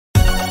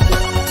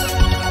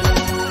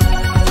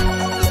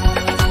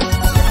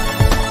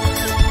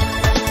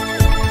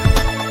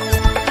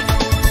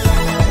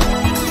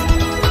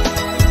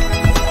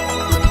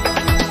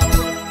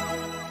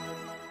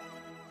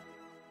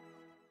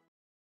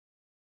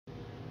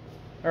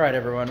Alright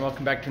everyone,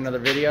 welcome back to another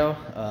video.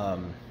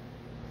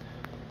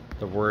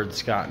 The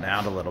word's gotten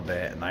out a little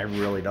bit and I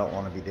really don't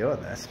want to be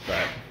doing this,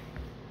 but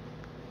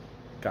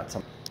got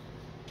some.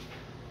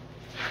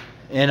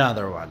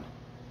 Another one.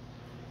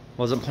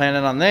 Wasn't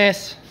planning on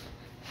this.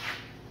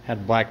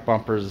 Had black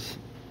bumpers,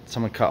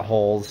 someone cut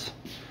holes.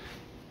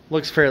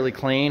 Looks fairly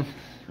clean,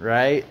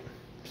 right?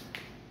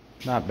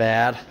 Not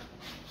bad.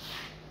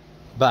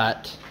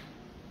 But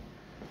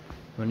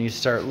when you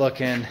start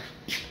looking,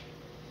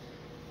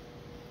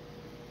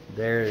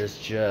 there is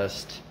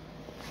just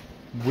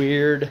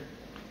weird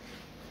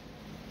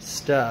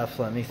stuff.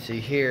 Let me see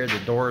here. The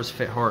doors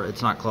fit hard.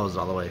 It's not closed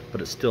all the way, but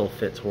it still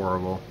fits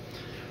horrible.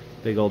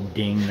 Big old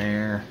ding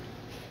there.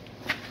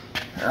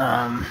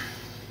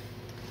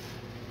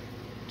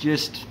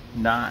 Just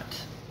not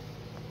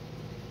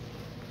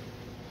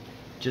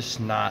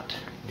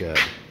good.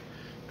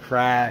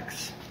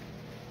 Cracks.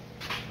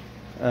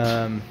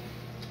 Fiberglass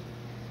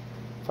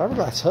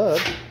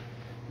hood.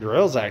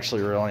 Grill's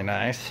actually really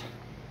nice.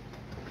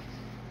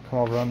 Come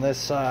over on this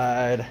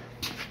side.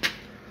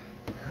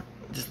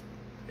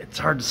 It's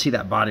hard to see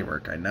that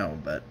bodywork, I know,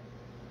 but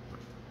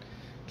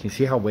can you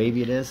see how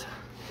wavy it is?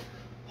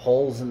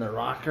 Holes in the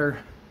rocker.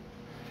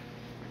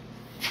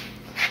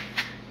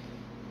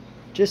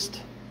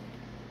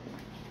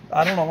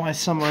 I don't know why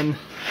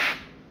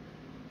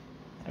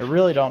I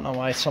really don't know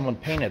why someone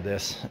painted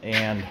this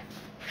and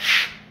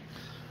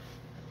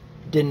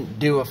didn't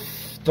do a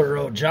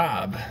thorough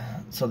job.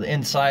 So the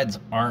insides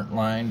aren't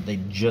lined, they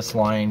just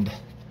lined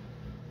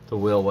the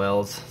wheel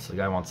wells, so the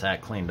guy wants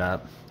that cleaned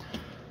up.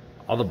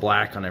 All the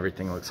black on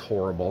everything looks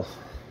horrible.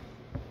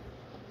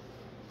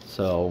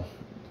 So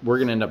we're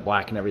gonna end up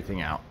blacking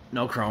everything out.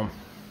 No chrome.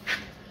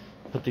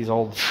 Put these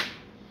old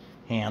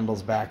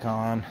handles back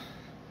on.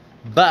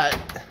 But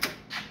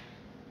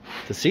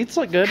the seats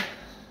look good.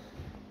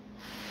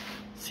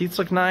 Seats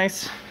look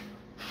nice.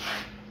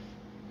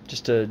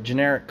 Just a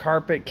generic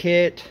carpet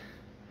kit.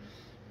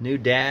 New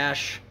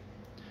dash.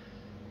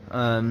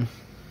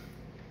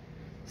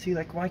 See,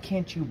 like, why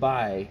can't you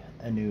buy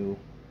a new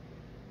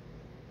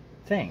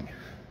thing?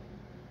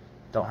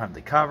 Don't have the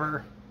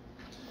cover.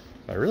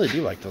 I really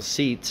do like those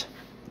seats.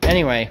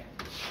 Anyway,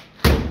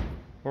 what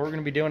we're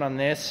gonna be doing on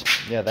this,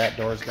 yeah, that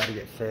door's gotta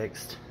get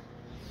fixed.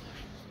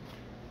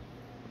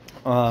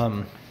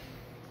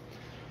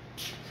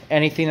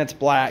 Anything that's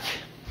black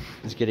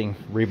is getting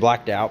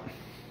re-blacked out.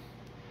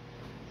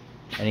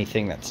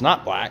 Anything that's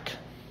not black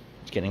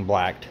is getting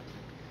blacked.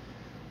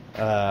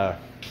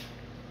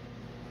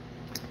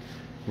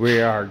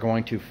 We are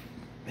going to,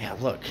 yeah,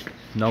 look,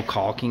 no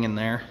caulking in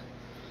there.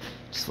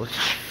 Just looks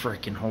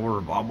freaking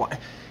horrible.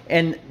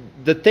 And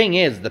the thing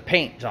is, the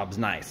paint job's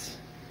nice.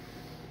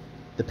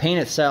 The paint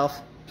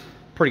itself,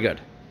 pretty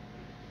good.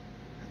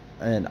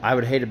 And I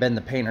would hate to been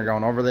the painter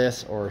going over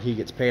this, or he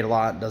gets paid a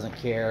lot and doesn't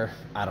care.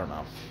 I don't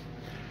know.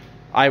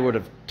 I would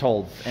have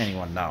told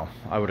anyone no.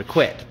 I would have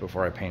quit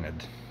before I painted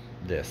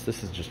this.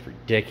 This is just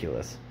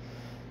ridiculous.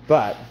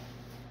 But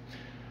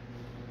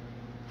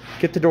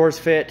get the doors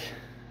fit,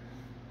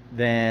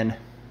 then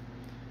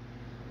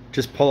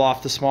just pull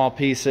off the small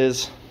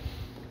pieces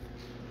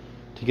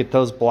to get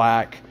those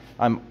black.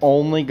 I'm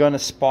only going to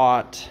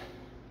spot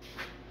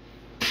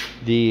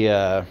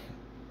the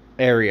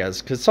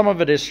areas because some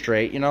of it is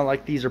straight, you know,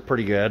 like these are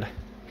pretty good.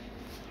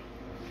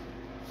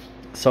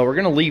 So we're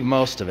going to leave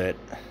most of it,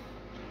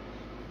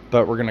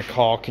 but we're going to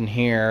caulk in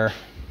here,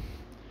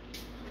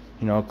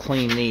 you know,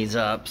 clean these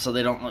up so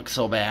they don't look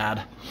so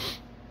bad.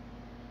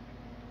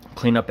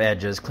 Clean up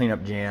edges, clean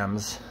up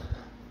jams.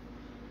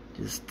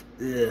 Just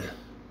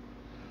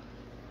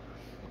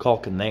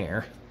caulk in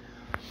there.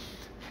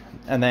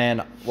 And then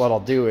what I'll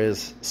do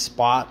is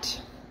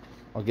spot,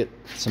 I'll get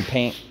some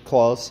paint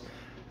close, and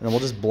then we'll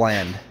just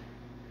blend.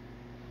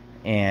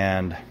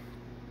 And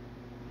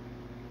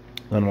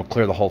then we'll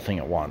clear the whole thing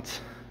at once.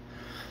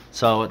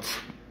 So it's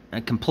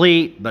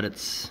complete, but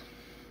it's,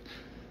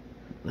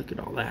 look at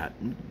all that.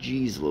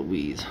 Jeez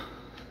Louise.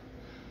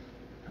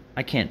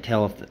 I can't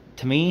tell if,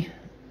 to me,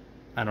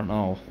 I don't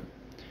know.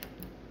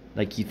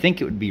 Like, you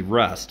think it would be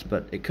rust,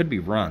 but it could be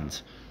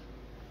runs.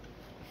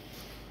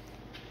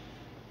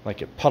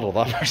 Like it puddled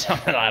up or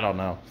something, I don't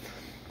know.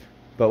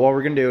 But what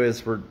we're gonna do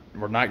is we're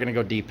not gonna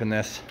go deep in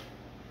this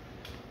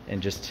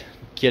and just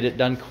get it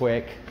done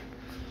quick.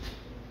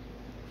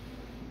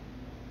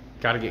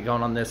 Gotta get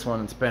going on this one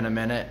and spend a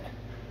minute.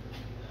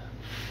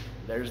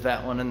 There's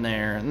that one in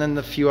there, and then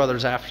the few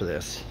others after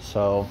this.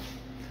 So,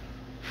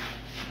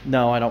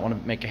 no, I don't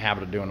want to make a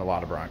habit of doing a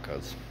lot of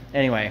Broncos.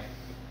 Anyway,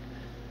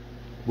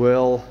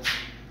 we'll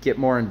get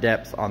more in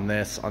depth on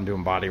this, on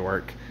doing body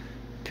work.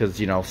 Because,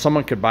 you know,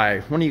 one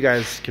of you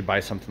guys could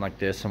buy something like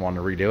this and want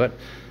to redo it.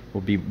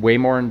 We'll be way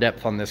more in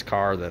depth on this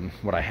car than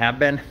what I have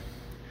been.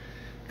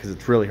 Because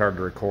it's really hard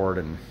to record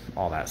and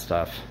all that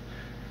stuff.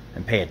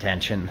 And pay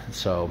attention.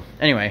 So,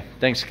 anyway,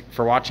 thanks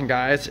for watching,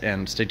 guys.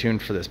 And stay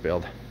tuned for this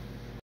build.